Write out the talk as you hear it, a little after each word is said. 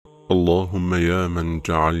اللهم يا من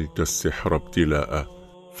جعلت السحر ابتلاء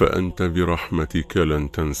فأنت برحمتك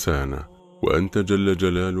لن تنسانا، وأنت جل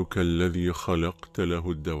جلالك الذي خلقت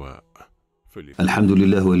له الدواء. الحمد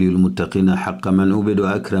لله ولي المتقين حق من عبد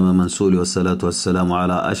وأكرم من سئل، والصلاة والسلام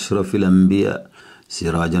على أشرف الأنبياء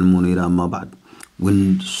سراجا منيرا. أما بعد,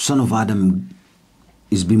 when son of Adam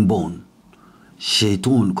is being born,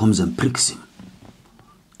 Shaitan comes and pricks him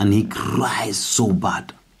and he cries so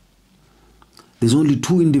bad. There's only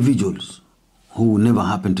two individuals who never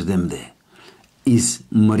happened to them there. Is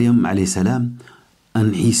Maryam alayhi salam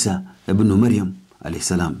and Isa ibn Maryam alayhi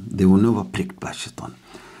salam. They were never pricked by Shaitan.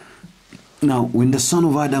 Now, when the son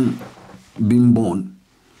of Adam being born,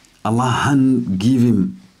 Allah gave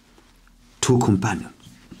him two companions,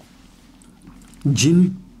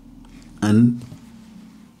 Jinn and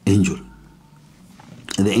angel.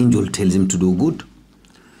 And the angel tells him to do good,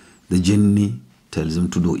 the Jinni tells him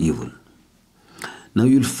to do evil. Now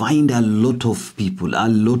you'll find a lot of people,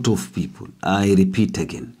 I repeat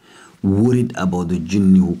again, worried about the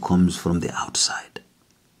Jinni who comes from the outside,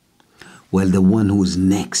 while the one who is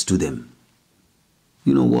next to them,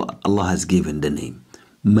 you know what Allah has given the name?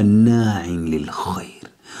 Manna'in lil khair.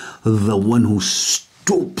 The one who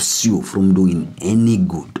stops you from doing any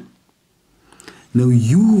good. Now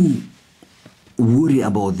you worry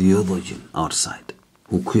about the other jinn outside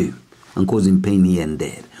who came and causing pain here and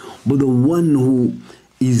there. But the one who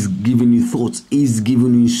is giving you thoughts, is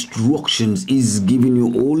giving you instructions, is giving you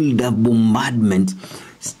all the bombardment,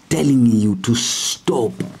 is telling you to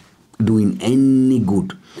stop doing any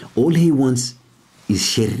good. All he wants is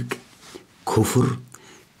shirk, kufr,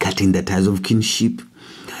 cutting the ties of kinship,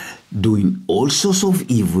 doing all sorts of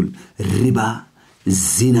evil, riba,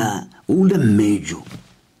 zina, all the major.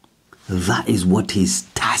 That is what his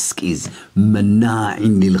task is.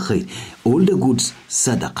 Manna'in lil khair. All the goods,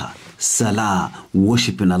 sadaqah, salah,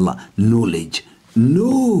 worshiping Allah, knowledge.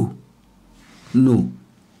 No.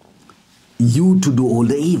 You to do all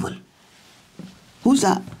the evil. Who's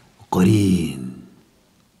that? Qarin.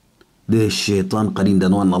 The Shaitan Qarin, the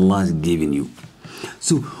one Allah has given you.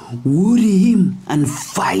 So worry him and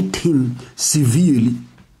fight him severely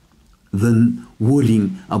than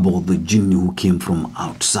worrying about the jinn who came from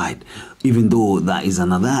outside, even though that is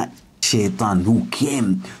another Shaitan who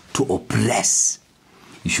came to oppress.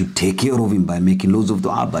 You should take care of him by making loads of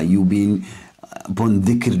dua, by you being upon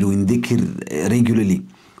dhikr, doing dhikr regularly.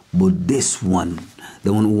 But this one,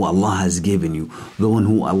 the one who Allah has given you, the one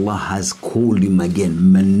who Allah has called him again,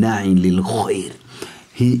 Manna'in lil khair,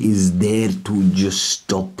 he is there to just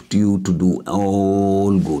stop you to do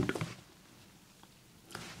all good.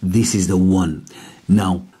 This is the one.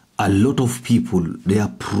 Now, a lot of people, their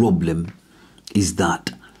problem is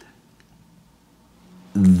that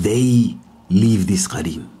they leave this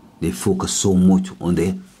Qarin. They focus so much on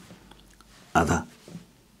the other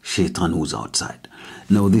Shaitan who's outside.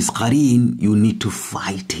 Now this Qarin, you need to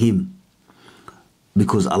fight him,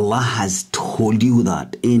 because Allah has told you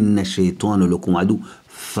that Inna Shaitanu lakum adu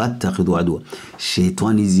fattakhidhu adwa.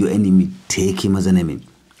 Shaitan is your enemy, take him as an enemy.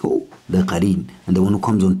 Oh, the Qarin, and the one who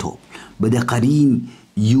comes on top. But the Qarin,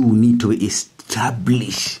 you need to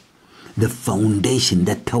establish the foundation,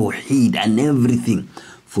 the tawheed and everything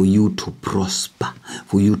for you to prosper,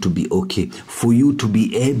 for you to be okay, for you to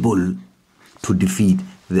be able to defeat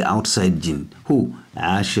the outside jinn. Who?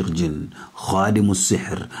 Ashiq jinn, Khadimus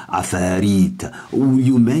sihr, Afarit,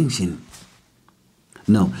 you mention.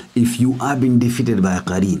 Now, if you are being defeated by a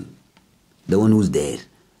Qarin, the one who's there,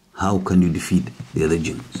 how can you defeat the other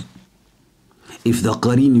jinns? If the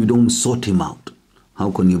Qarin, you don't sort him out, how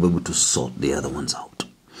can you be able to sort the other ones out?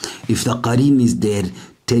 If the Qarin is there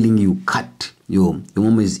telling you, cut, your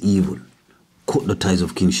mom is evil, cut the ties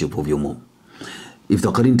of kinship of your mom. If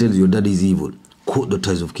the Qarin tells you your dad is evil, cut the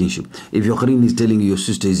ties of kinship. If your Qarin is telling you your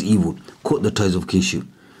sister is evil, cut the ties of kinship.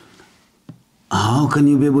 How can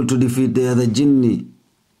you be able to defeat the other jinni?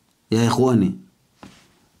 Ya ikhwani.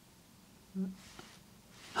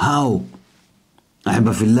 How?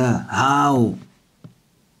 Ahibba fillah. How?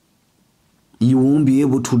 You won't be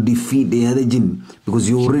able to defeat the other jinn, because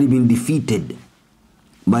you've already been defeated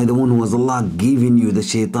by the one who has Allah given you, the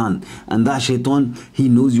Shaitan. And that Shaitan, he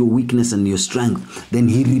knows your weakness and your strength. Then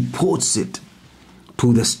he reports it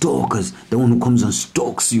to the stalkers, the one who comes and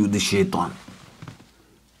stalks you, the Shaitan.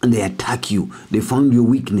 And they attack you. They found your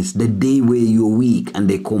weakness the day where you're weak, and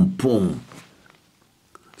they compound.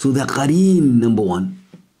 So the Qarin, number one,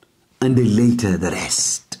 and then later the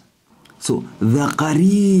rest. So the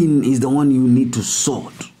Qarin is the one you need to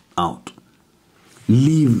sort out.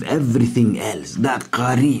 Leave everything else. That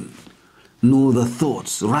Qarin. Know the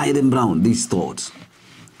thoughts. Write them down, these thoughts.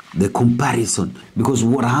 the comparison. Because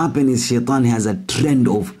what happened is Shaitan has a trend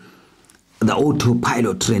of the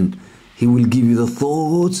autopilot trend. He will give you the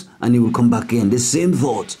thoughts and he will come back again. The same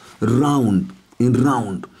thoughts, round and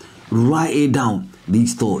round. Write it down.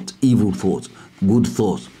 These thoughts, evil thoughts, good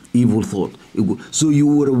thoughts, evil thoughts. So you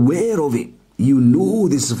were aware of it. You know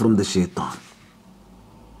this is from the Shaitan.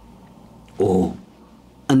 Oh,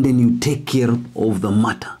 and then you take care of the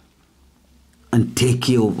matter and take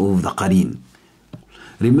care of the Qarin.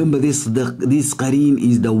 Remember this Qarin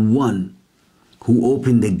is the one who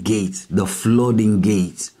opened the gates, the flooding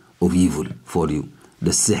gates of evil for you,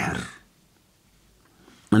 the sihr.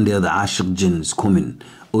 And they are the ashiq jinns coming,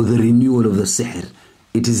 or the renewal of the sihr.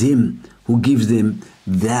 It is him who gives them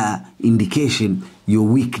the indication, your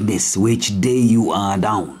weakness, which day you are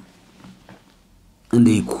down. And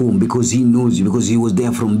they come because he knows you, because he was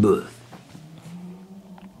there from birth.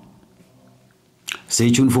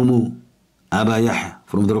 Stay tuned for more. Abuyahyaa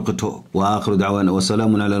from the Ruqya talk. وآخر دعوانا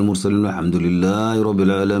وسلام على المرسلين والحمد لله رب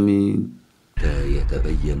العالمين. حتى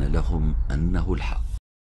يتبين لهم أنه الحق.